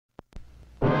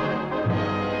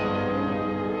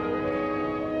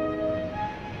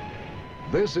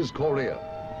This is Korea,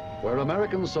 where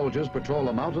American soldiers patrol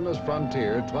a mountainous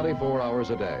frontier 24 hours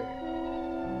a day.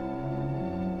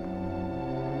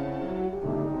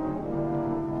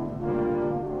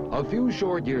 A few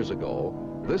short years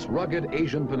ago, this rugged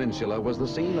Asian peninsula was the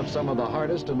scene of some of the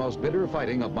hardest and most bitter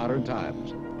fighting of modern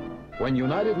times, when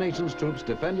United Nations troops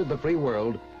defended the free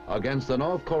world against the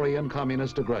North Korean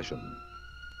communist aggression.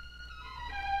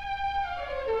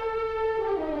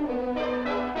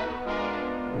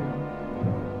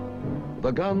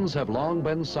 The guns have long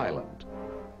been silent,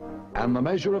 and the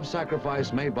measure of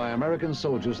sacrifice made by American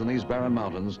soldiers in these barren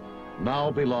mountains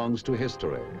now belongs to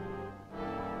history.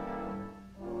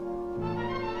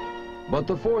 But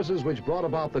the forces which brought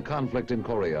about the conflict in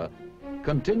Korea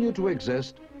continue to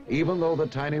exist even though the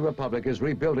tiny republic is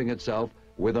rebuilding itself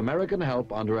with American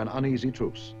help under an uneasy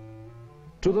truce.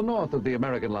 To the north of the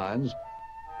American lines,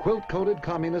 quilt-coated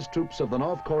communist troops of the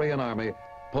North Korean army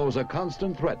pose a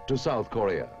constant threat to South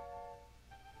Korea.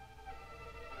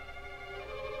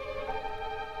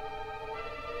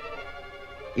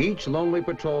 Each lonely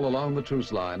patrol along the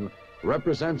truce line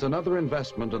represents another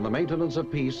investment in the maintenance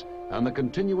of peace and the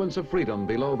continuance of freedom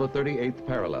below the 38th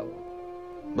parallel.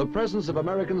 The presence of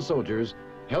American soldiers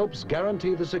helps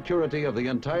guarantee the security of the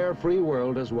entire free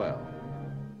world as well.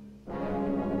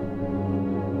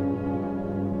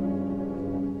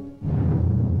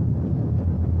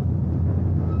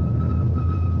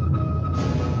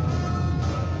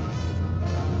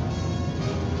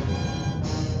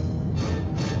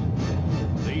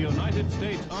 The United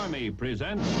States Army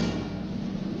presents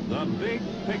The Big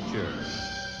Picture,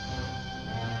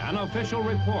 an official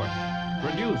report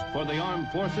produced for the armed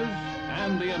forces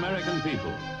and the American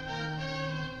people.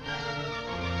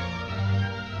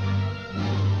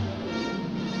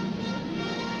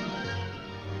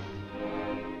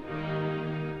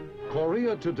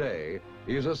 Korea today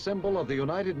is a symbol of the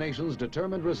United Nations'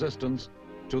 determined resistance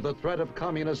to the threat of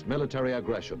communist military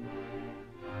aggression.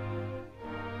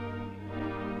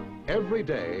 Every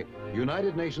day,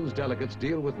 United Nations delegates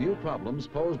deal with new problems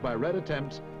posed by Red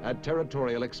attempts at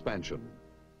territorial expansion.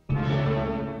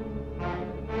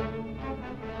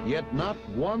 Yet not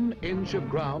 1 inch of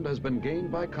ground has been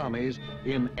gained by commies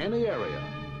in any area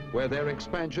where their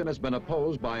expansion has been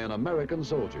opposed by an American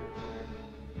soldier.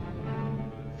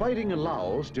 Fighting in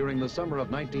Laos during the summer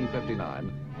of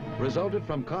 1959 resulted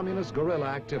from communist guerrilla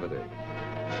activity.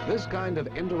 This kind of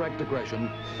indirect aggression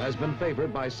has been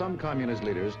favored by some communist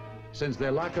leaders since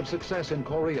their lack of success in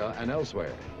Korea and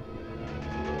elsewhere.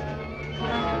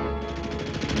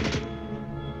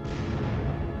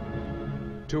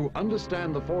 To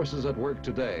understand the forces at work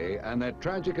today and their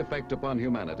tragic effect upon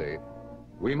humanity,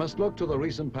 we must look to the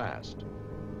recent past,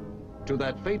 to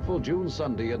that fateful June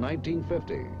Sunday in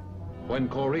 1950, when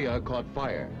Korea caught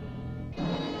fire.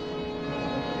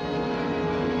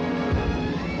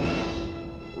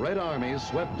 Red armies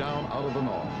swept down out of the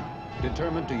north,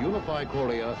 determined to unify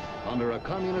Korea under a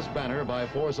communist banner by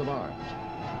force of arms.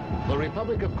 The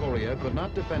Republic of Korea could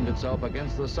not defend itself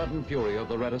against the sudden fury of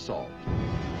the Red assault.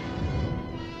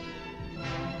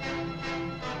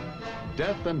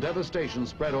 Death and devastation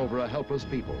spread over a helpless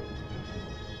people.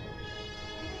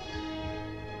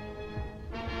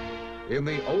 In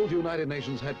the old United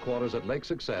Nations headquarters at Lake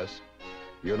Success,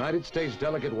 United States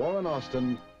Delegate Warren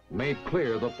Austin made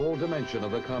clear the full dimension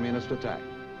of the communist attack.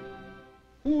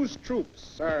 Whose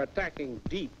troops are attacking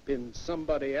deep in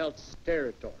somebody else's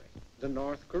territory? The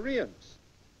North Koreans.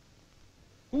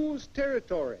 Whose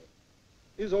territory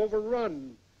is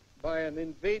overrun by an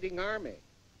invading army?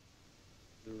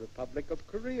 The Republic of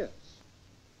Korea's.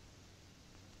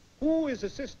 Who is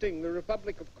assisting the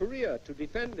Republic of Korea to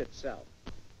defend itself?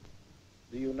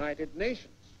 The United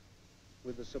Nations,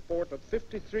 with the support of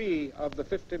 53 of the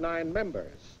 59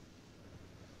 members.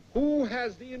 Who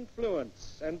has the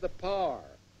influence and the power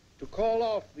to call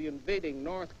off the invading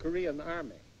North Korean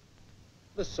army?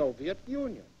 The Soviet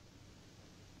Union.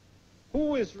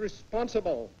 Who is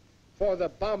responsible for the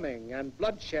bombing and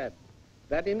bloodshed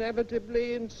that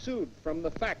inevitably ensued from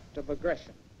the fact of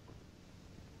aggression?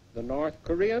 The North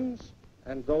Koreans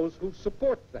and those who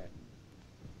support them.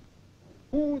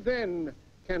 Who then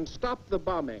can stop the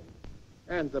bombing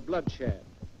and the bloodshed?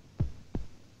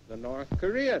 The North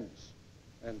Koreans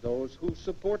and those who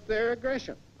support their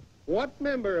aggression. What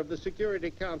member of the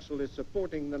Security Council is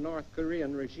supporting the North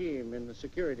Korean regime in the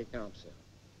Security Council?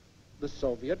 The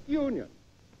Soviet Union.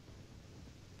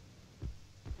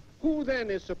 Who then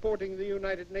is supporting the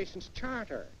United Nations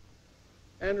Charter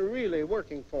and really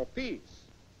working for peace?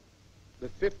 The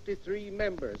 53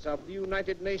 members of the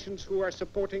United Nations who are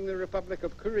supporting the Republic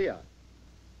of Korea.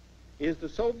 Is the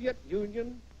Soviet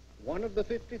Union one of the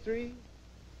 53?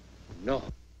 No.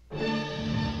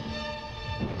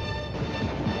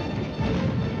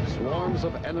 Swarms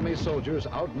of enemy soldiers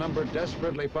outnumbered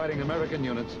desperately fighting American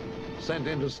units sent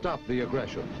in to stop the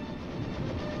aggression.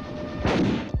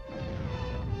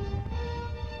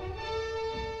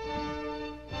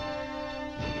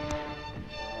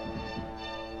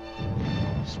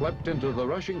 Swept into the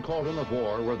rushing cauldron of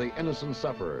war were the innocent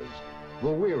sufferers, the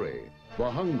weary, the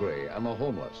hungry, and the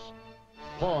homeless.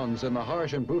 Pawns in the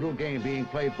harsh and brutal game being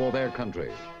played for their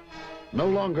country. No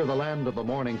longer the land of the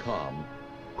morning calm,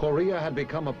 Korea had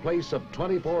become a place of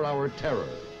 24-hour terror.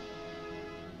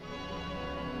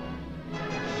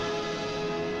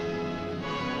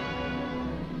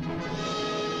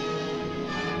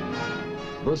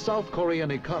 The South Korean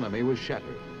economy was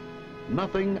shattered.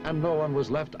 Nothing and no one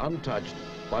was left untouched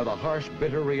by the harsh,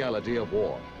 bitter reality of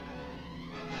war.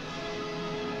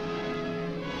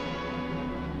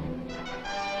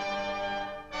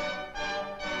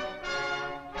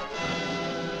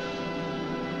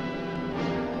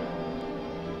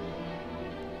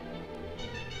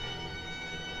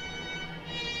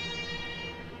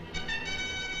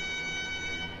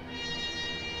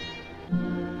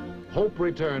 Hope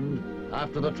returned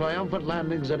after the triumphant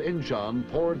landings at Incheon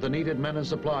poured the needed men and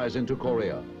supplies into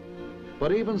Korea.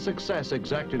 But even success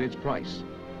exacted its price,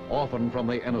 often from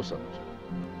the innocent.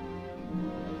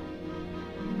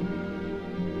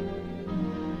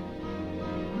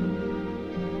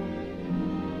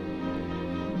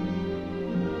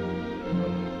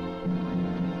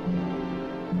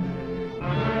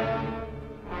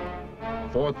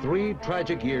 For 3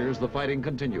 tragic years, the fighting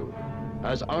continued,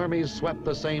 as armies swept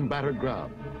the same battered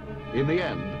ground. In the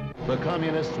end, the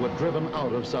communists were driven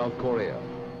out of South Korea.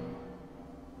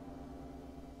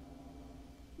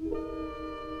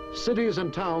 Cities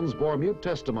and towns bore mute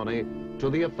testimony to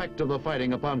the effect of the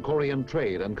fighting upon Korean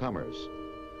trade and commerce.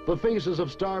 The faces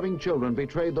of starving children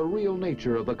betrayed the real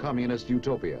nature of the communist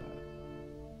utopia.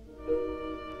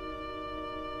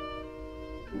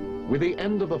 With the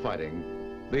end of the fighting,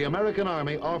 the American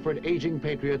Army offered aging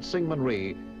patriot Syngman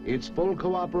Rhee its full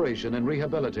cooperation in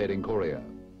rehabilitating Korea.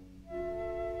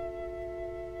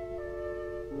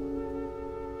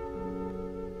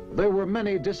 There were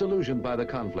many disillusioned by the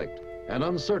conflict and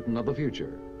uncertain of the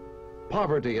future.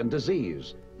 Poverty and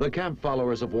disease, the camp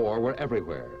followers of war, were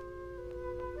everywhere.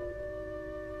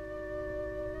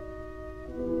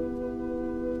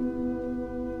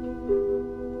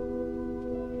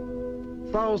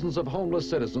 Thousands of homeless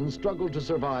citizens struggled to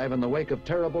survive in the wake of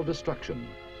terrible destruction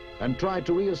and tried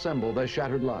to reassemble their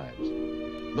shattered lives.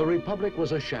 The Republic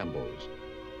was a shambles.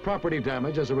 Property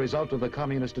damage as a result of the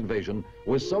communist invasion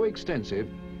was so extensive,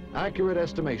 accurate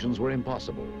estimations were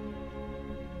impossible.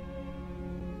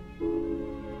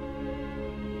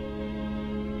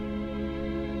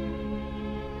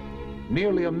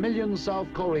 Nearly 1 million South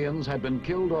Koreans had been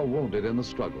killed or wounded in the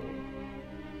struggle.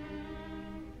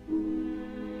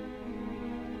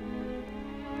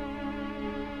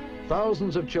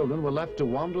 Thousands of children were left to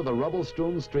wander the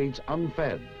rubble-strewn streets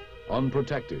unfed,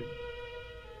 unprotected.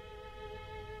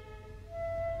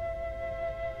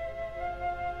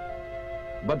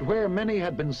 But where many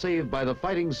had been saved by the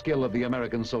fighting skill of the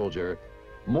American soldier,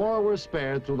 more were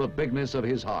spared through the bigness of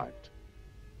his heart.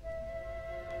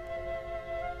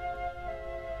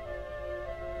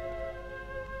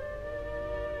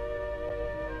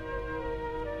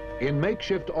 In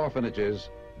makeshift orphanages,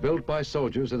 built by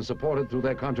soldiers and supported through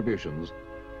their contributions,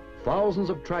 thousands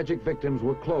of tragic victims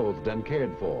were clothed and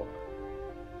cared for.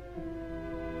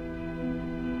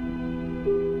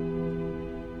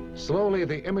 Slowly,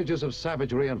 the images of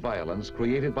savagery and violence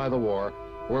created by the war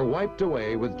were wiped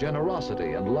away with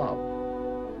generosity and love.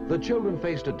 The children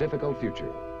faced a difficult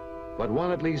future, but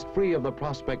one at least free of the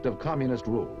prospect of communist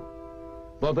rule.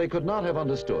 Though they could not have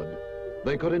understood,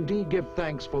 they could indeed give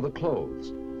thanks for the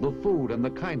clothes, the food, and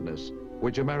the kindness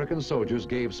which American soldiers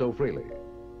gave so freely.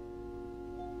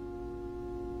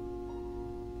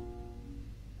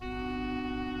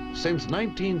 Since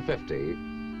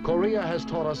 1950, Korea has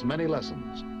taught us many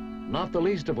lessons, not the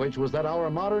least of which was that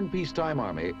our modern peacetime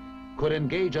army could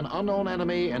engage an unknown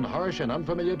enemy in harsh and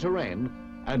unfamiliar terrain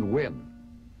and win.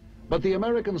 But the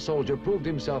American soldier proved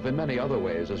himself in many other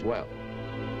ways as well.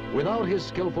 Without his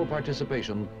skillful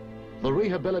participation, the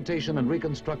rehabilitation and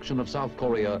reconstruction of South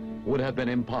Korea would have been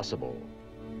impossible.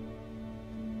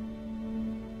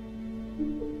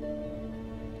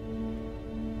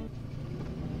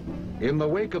 In the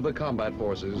wake of the combat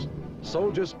forces,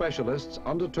 soldier specialists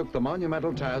undertook the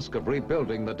monumental task of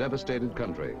rebuilding the devastated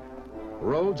country.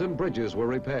 Roads and bridges were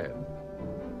repaired.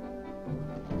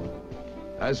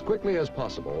 As quickly as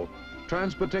possible,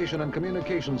 transportation and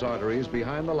communications arteries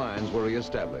behind the lines were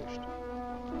re-established.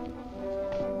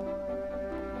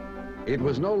 It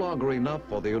was no longer enough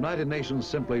for the United Nations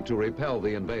simply to repel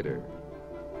the invader.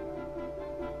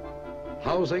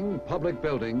 Housing, public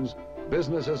buildings,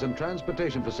 businesses and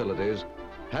transportation facilities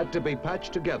had to be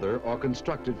patched together or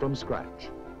constructed from scratch.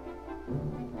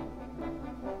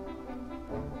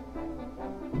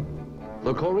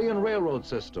 The Korean railroad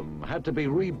system had to be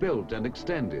rebuilt and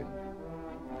extended.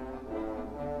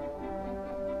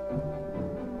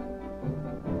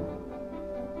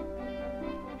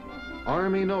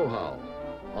 Army know-how,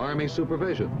 Army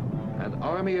supervision, and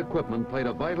Army equipment played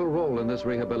a vital role in this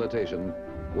rehabilitation,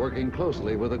 working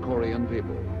closely with the Korean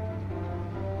people.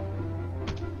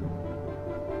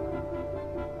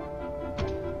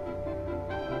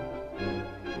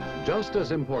 Just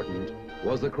as important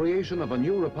was the creation of a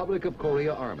new Republic of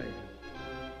Korea Army.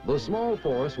 The small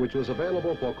force which was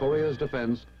available for Korea's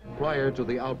defense prior to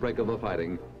the outbreak of the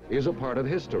fighting is a part of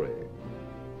history.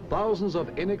 Thousands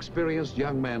of inexperienced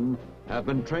young men have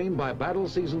been trained by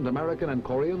battle-seasoned American and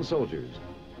Korean soldiers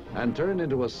and turned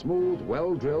into a smooth,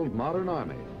 well-drilled modern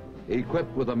army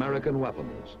equipped with American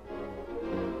weapons.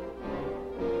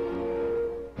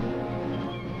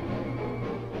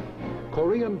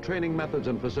 Korean training methods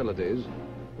and facilities,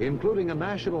 including a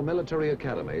national military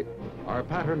academy, are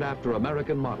patterned after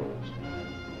American models.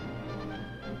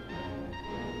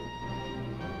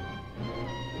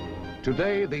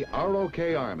 Today, the ROK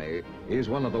Army is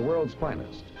one of the world's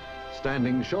finest,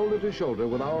 standing shoulder to shoulder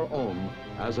with our own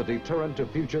as a deterrent to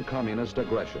future communist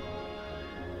aggression.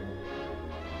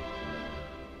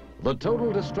 The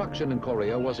total destruction in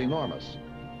Korea was enormous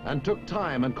and took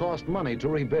time and cost money to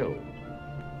rebuild.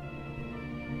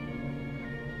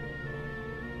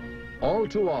 All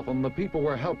too often, the people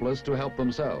were helpless to help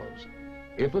themselves.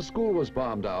 If a school was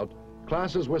bombed out,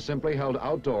 classes were simply held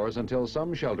outdoors until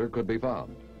some shelter could be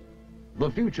found. The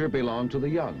future belonged to the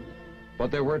young, but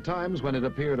there were times when it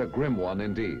appeared a grim one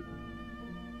indeed.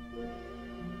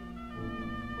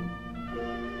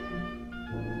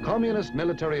 Communist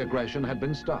military aggression had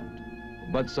been stopped,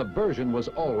 but subversion was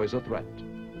always a threat.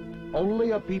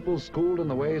 Only a people schooled in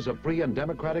the ways of free and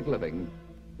democratic living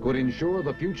could ensure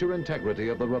the future integrity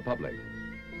of the Republic.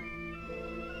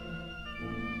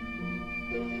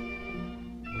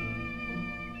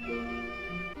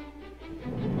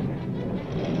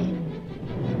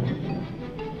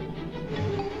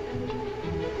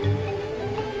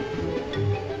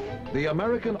 The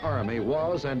American Army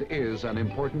was and is an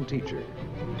important teacher.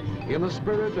 In the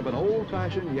spirit of an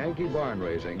old-fashioned Yankee barn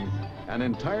raising, an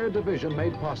entire division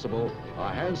made possible a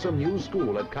handsome new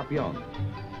school at Kapyeong.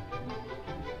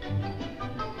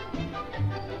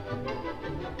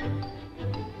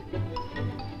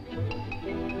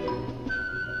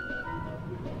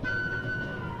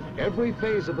 Every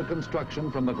phase of the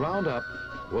construction from the ground up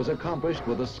was accomplished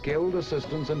with the skilled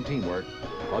assistance and teamwork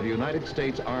of United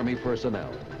States Army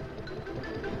personnel.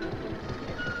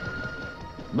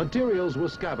 Materials were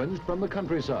scavenged from the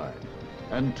countryside,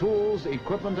 and tools,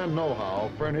 equipment, and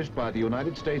know-how furnished by the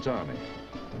United States Army.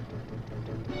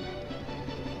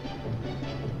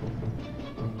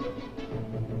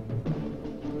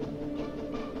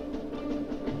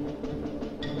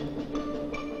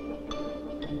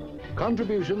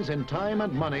 Contributions in time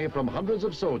and money from hundreds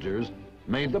of soldiers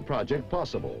made the project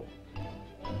possible.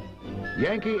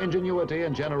 Yankee ingenuity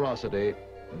and generosity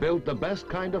built the best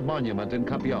kind of monument in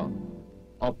Kapyeong,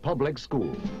 a public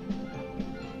school.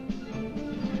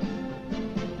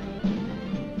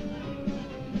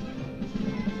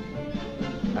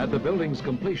 At the building's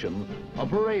completion, a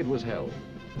parade was held,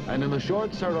 and in the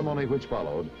short ceremony which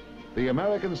followed, the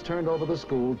Americans turned over the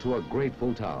school to a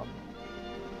grateful town.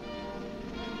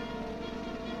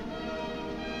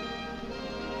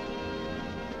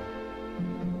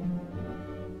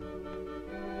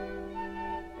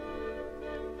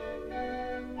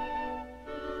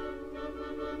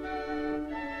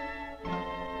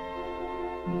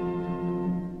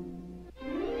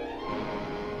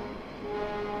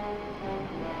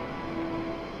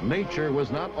 Nature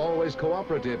was not always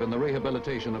cooperative in the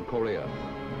rehabilitation of Korea.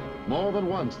 More than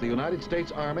once, the United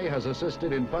States Army has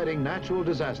assisted in fighting natural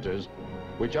disasters,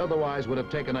 which otherwise would have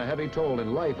taken a heavy toll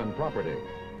in life and property.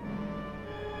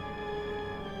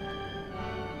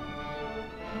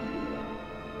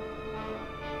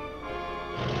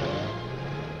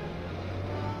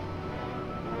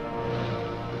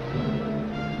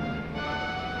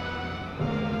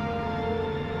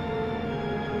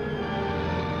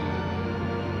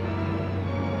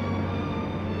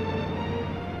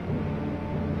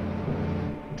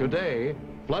 Today,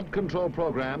 flood control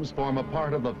programs form a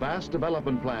part of the vast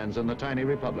development plans in the tiny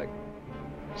republic.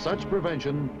 Such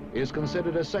prevention is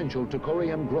considered essential to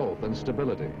Korean growth and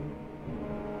stability.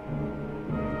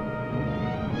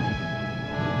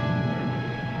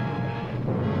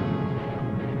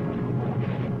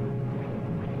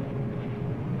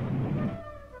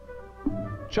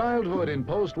 Childhood in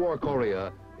post-war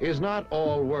Korea is not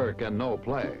all work and no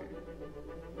play.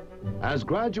 As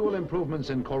gradual improvements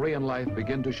in Korean life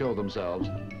begin to show themselves,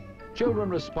 children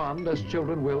respond as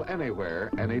children will anywhere,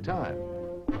 anytime.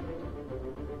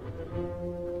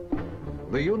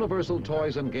 The universal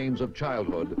toys and games of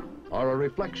childhood are a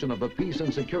reflection of the peace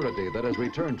and security that has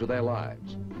returned to their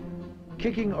lives.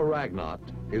 Kicking a ragnot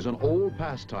is an old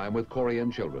pastime with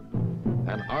Korean children,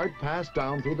 an art passed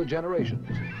down through the generations.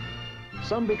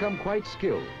 Some become quite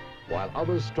skilled, while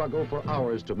others struggle for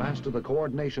hours to master the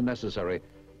coordination necessary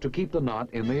to keep the knot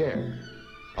in the air.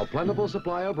 A plentiful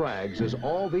supply of rags is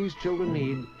all these children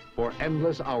need for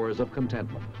endless hours of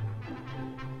contentment.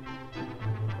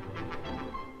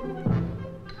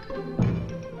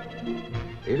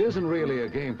 It isn't really a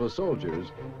game for soldiers,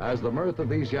 as the mirth of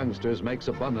these youngsters makes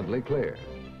abundantly clear.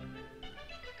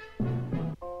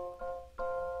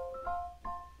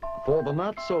 For the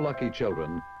not-so-lucky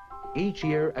children, each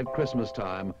year at Christmas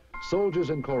time, soldiers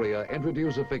in Korea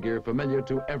introduce a figure familiar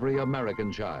to every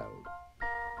American child.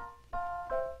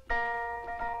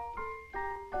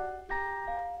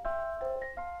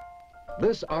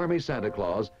 This Army Santa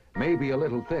Claus may be a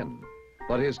little thin,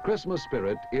 but his Christmas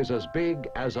spirit is as big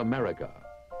as America.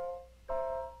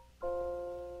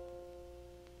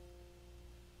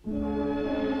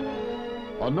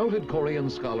 A noted Korean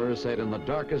scholar said in the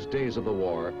darkest days of the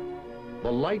war,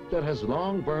 "The light that has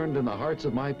long burned in the hearts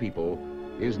of my people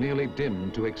is nearly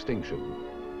dimmed to extinction.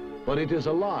 But it is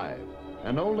alive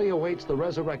and only awaits the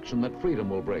resurrection that freedom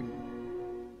will bring."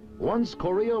 Once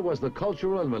Korea was the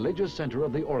cultural and religious center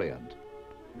of the Orient.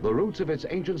 The roots of its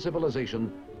ancient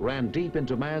civilization ran deep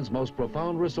into man's most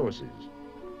profound resources.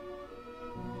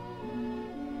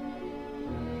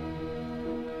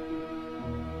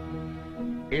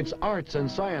 Its arts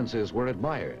and sciences were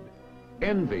admired,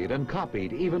 envied and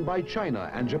copied even by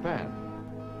China and Japan.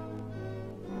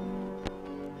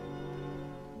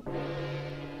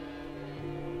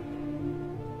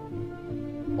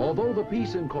 Although the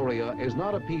peace in Korea is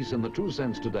not a peace in the true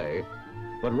sense today,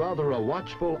 but rather a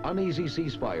watchful, uneasy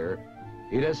ceasefire,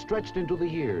 it has stretched into the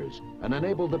years and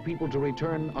enabled the people to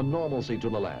return a normalcy to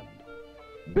the land.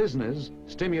 Business,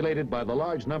 stimulated by the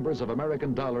large numbers of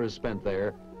American dollars spent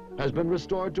there, has been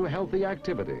restored to healthy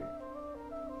activity.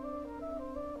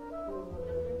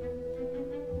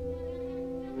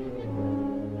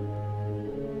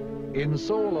 In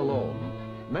Seoul alone,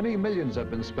 many millions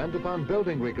have been spent upon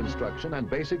building reconstruction and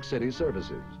basic city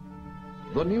services.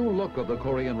 The new look of the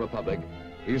Korean Republic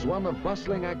is one of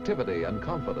bustling activity and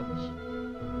confidence.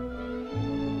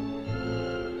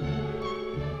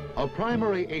 A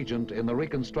primary agent in the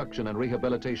reconstruction and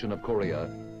rehabilitation of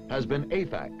Korea has been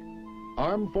AFAC,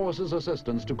 Armed Forces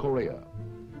Assistance to Korea.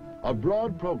 A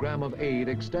broad program of aid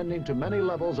extending to many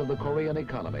levels of the Korean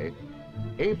economy,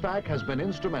 AFAC has been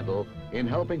instrumental in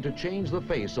helping to change the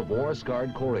face of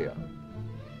war-scarred Korea.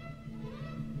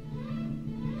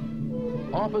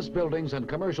 Office buildings and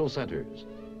commercial centers,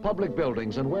 public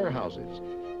buildings and warehouses,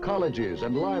 colleges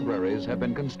and libraries have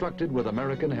been constructed with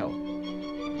American help.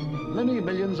 Many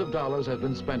millions of dollars have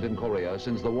been spent in Korea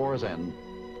since the war's end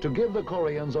to give the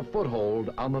Koreans a foothold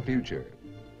on the future.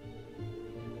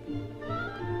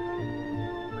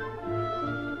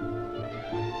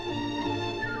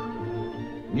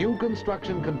 New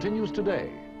construction continues today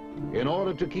in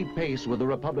order to keep pace with the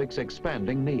Republic's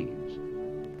expanding needs.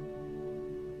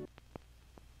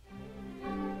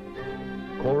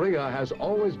 Korea has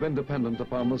always been dependent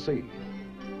upon the sea.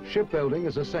 Shipbuilding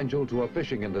is essential to a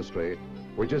fishing industry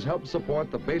which has helped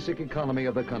support the basic economy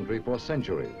of the country for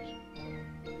centuries.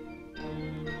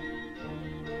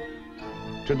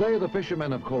 Today, the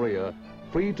fishermen of Korea,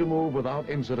 free to move without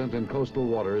incident in coastal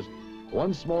waters,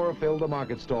 once more fill the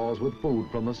market stalls with food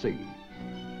from the sea.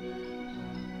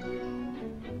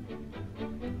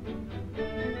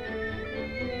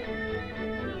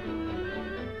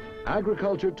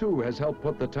 Agriculture, too, has helped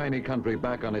put the tiny country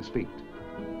back on its feet.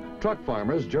 Truck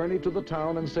farmers journey to the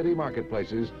town and city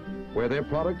marketplaces where their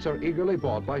products are eagerly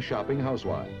bought by shopping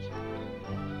housewives.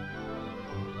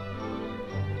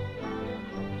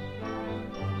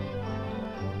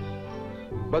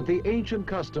 But the ancient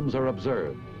customs are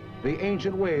observed, the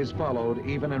ancient ways followed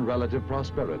even in relative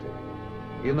prosperity.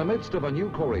 In the midst of a new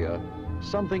Korea,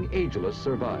 something ageless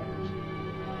survives.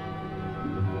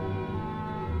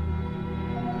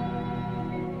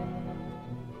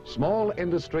 Small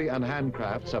industry and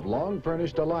handcrafts have long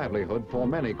furnished a livelihood for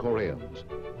many Koreans.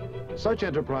 Such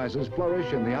enterprises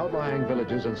flourish in the outlying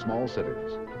villages and small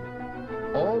cities.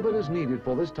 All that is needed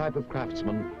for this type of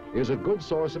craftsman is a good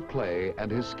source of clay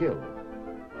and his skill.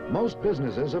 Most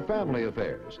businesses are family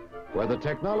affairs, where the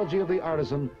technology of the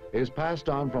artisan is passed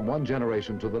on from one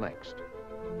generation to the next.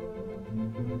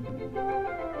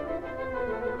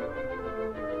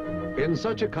 In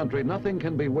such a country, nothing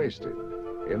can be wasted.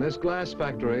 In this glass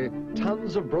factory,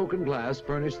 tons of broken glass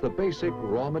furnish the basic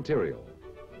raw material.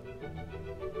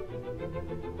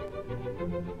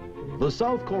 The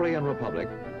South Korean Republic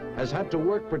has had to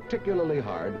work particularly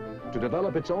hard to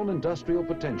develop its own industrial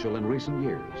potential in recent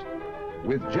years.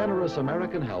 With generous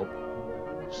American help,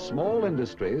 small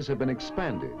industries have been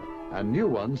expanded and new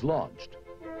ones launched.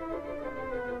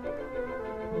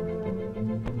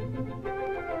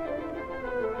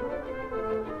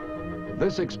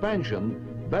 This expansion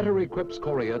better equips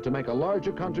Korea to make a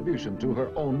larger contribution to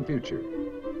her own future.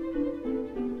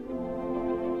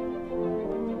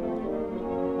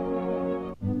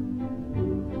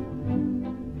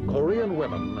 Korean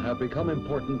women have become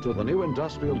important to the new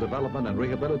industrial development and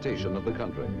rehabilitation of the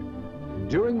country.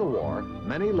 During the war,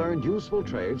 many learned useful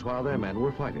trades while their men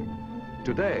were fighting.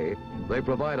 Today, they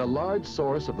provide a large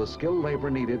source of the skilled labor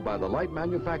needed by the light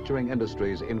manufacturing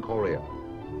industries in Korea.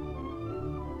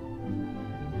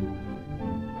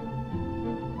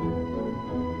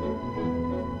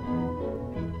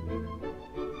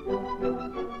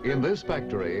 In this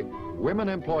factory, women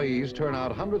employees turn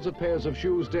out hundreds of pairs of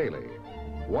shoes daily,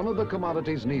 one of the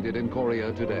commodities needed in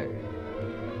Korea today.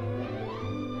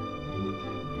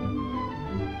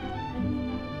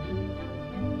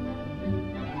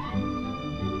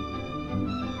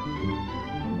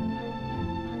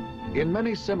 In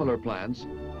many similar plants,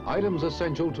 items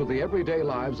essential to the everyday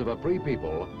lives of a free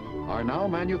people are now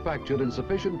manufactured in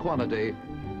sufficient quantity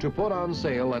to put on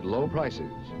sale at low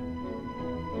prices.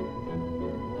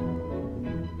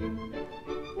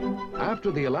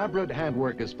 After the elaborate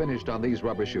handwork is finished on these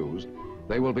rubber shoes,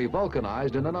 they will be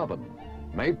vulcanized in an oven,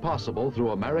 made possible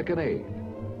through American aid.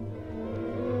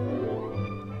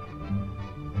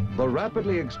 The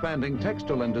rapidly expanding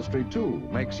textile industry, too,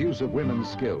 makes use of women's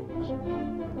skills.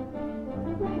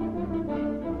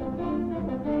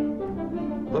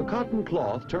 The cotton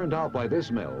cloth turned out by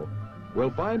this mill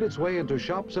will find its way into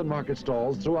shops and market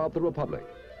stalls throughout the Republic.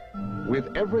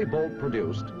 With every bolt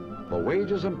produced, the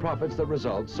wages and profits that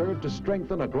result serve to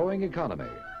strengthen a growing economy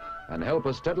and help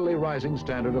a steadily rising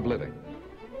standard of living.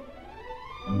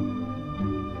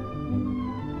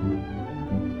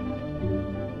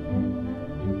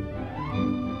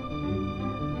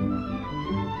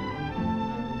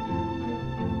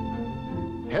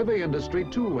 Heavy industry,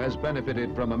 too, has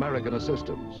benefited from American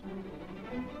assistance.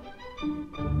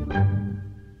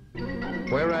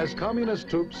 Whereas communist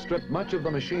troops stripped much of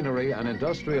the machinery and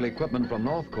industrial equipment from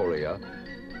North Korea,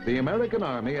 the American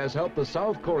Army has helped the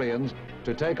South Koreans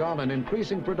to take on an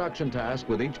increasing production task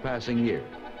with each passing year.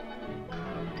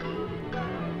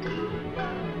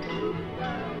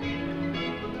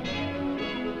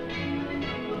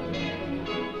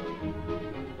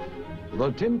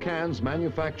 The tin cans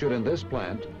manufactured in this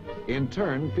plant in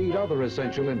turn feed other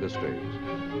essential industries.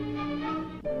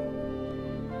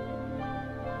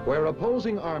 Where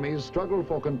opposing armies struggled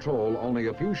for control only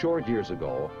a few short years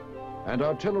ago, and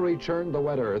artillery churned the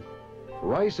wet earth,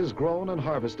 rice is grown and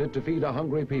harvested to feed a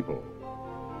hungry people.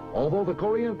 Although the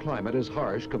Korean climate is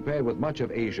harsh compared with much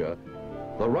of Asia,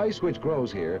 the rice which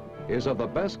grows here is of the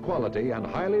best quality and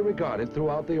highly regarded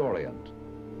throughout the Orient.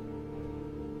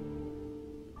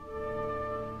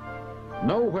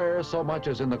 Nowhere so much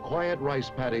as in the quiet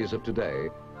rice paddies of today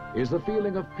is the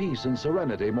feeling of peace and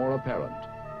serenity more apparent.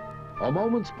 A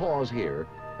moment's pause here,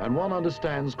 and one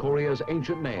understands Korea's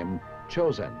ancient name,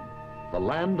 Chosen, the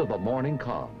land of the morning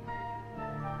calm.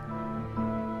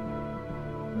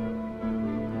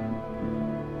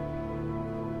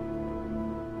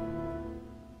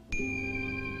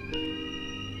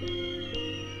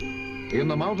 In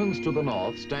the mountains to the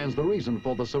north stands the reason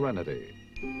for the serenity.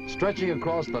 Stretching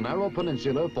across the narrow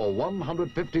peninsula for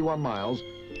 151 miles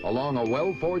along a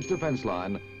well-forged defense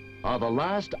line are the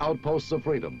last outposts of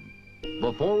freedom,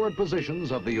 the forward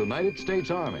positions of the United States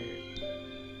Army.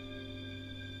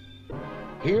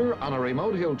 Here on a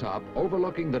remote hilltop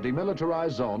overlooking the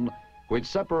demilitarized zone which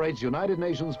separates United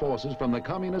Nations forces from the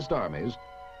communist armies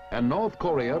and North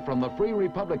Korea from the Free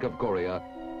Republic of Korea,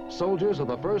 soldiers of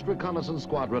the 1st Reconnaissance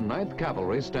Squadron 9th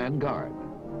Cavalry stand guard.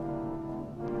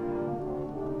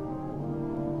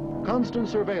 Constant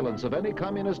surveillance of any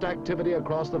communist activity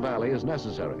across the valley is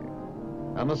necessary,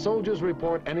 and the soldiers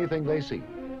report anything they see.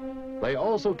 They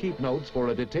also keep notes for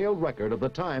a detailed record of the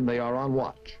time they are on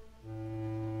watch.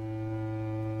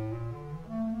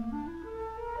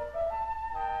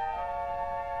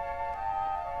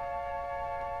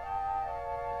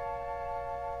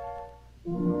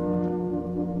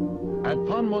 At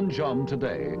Panmunjom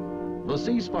today, the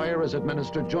ceasefire is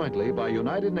administered jointly by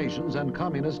United Nations and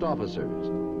communist officers.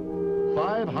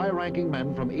 5 high-ranking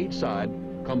men from each side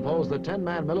compose the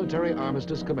 10-man military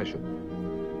armistice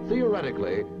commission.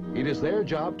 Theoretically, it is their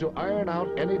job to iron out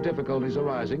any difficulties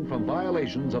arising from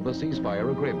violations of the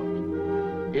ceasefire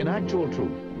agreement. In actual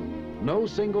truth, no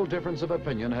single difference of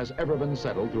opinion has ever been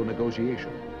settled through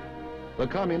negotiation. The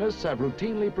communists have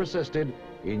routinely persisted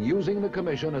in using the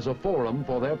commission as a forum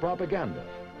for their propaganda,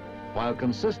 while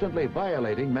consistently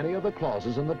violating many of the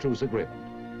clauses in the truce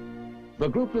agreement. The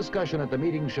group discussion at the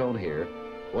meeting shown here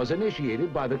was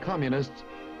initiated by the communists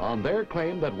on their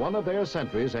claim that one of their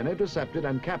sentries had intercepted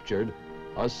and captured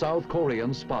a South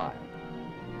Korean spy.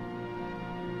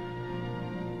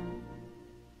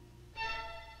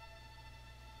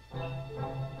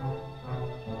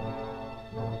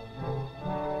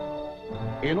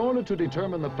 In order to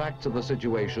determine the facts of the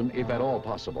situation, if at all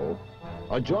possible,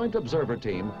 a joint observer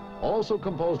team, also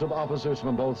composed of officers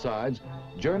from both sides,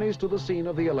 journeys to the scene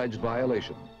of the alleged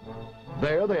violation.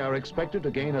 There they are expected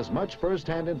to gain as much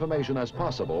first-hand information as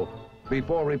possible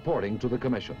before reporting to the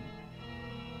Commission.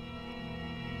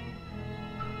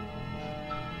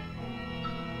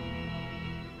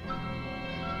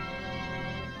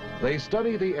 They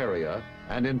study the area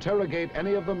and interrogate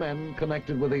any of the men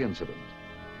connected with the incident.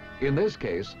 In this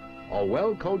case, a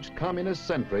well-coached communist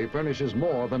sentry furnishes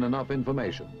more than enough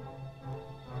information.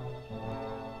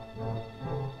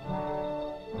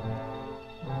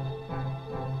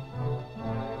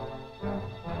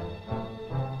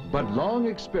 But long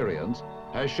experience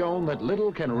has shown that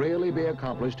little can really be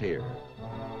accomplished here.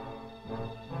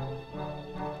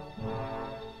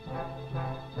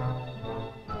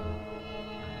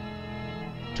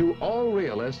 To all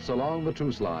realists along the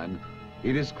truce line,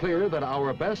 it is clear that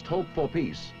our best hope for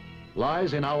peace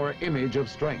lies in our image of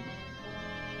strength.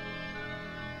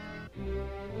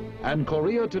 And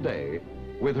Korea today,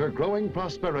 with her growing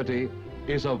prosperity,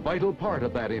 is a vital part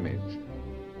of that image.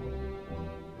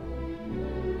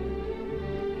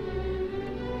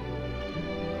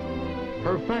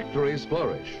 Her factories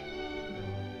flourish.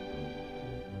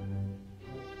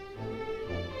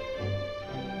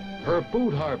 Her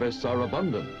food harvests are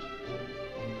abundant.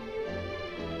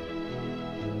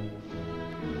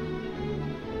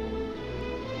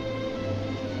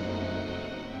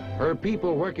 Her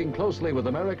people, working closely with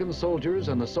American soldiers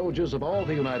and the soldiers of all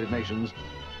the United Nations,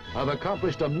 have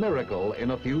accomplished a miracle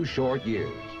in a few short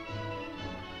years.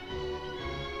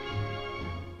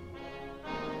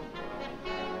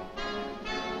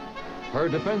 Her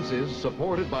defenses,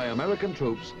 supported by American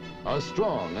troops, are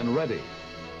strong and ready.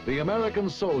 The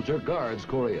American soldier guards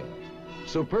Korea.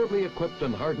 Superbly equipped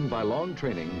and hardened by long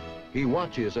training, he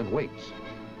watches and waits.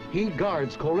 He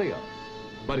guards Korea,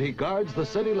 but he guards the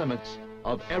city limits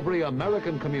of every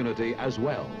American community as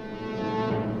well.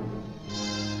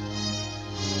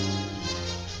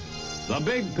 The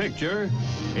Big Picture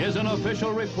is an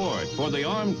official report for the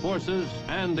armed forces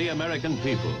and the American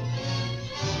people.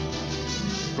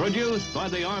 Produced by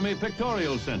the Army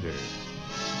Pictorial Center.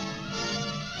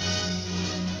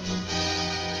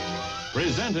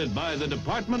 Presented by the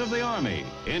Department of the Army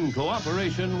in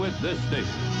cooperation with this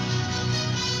station.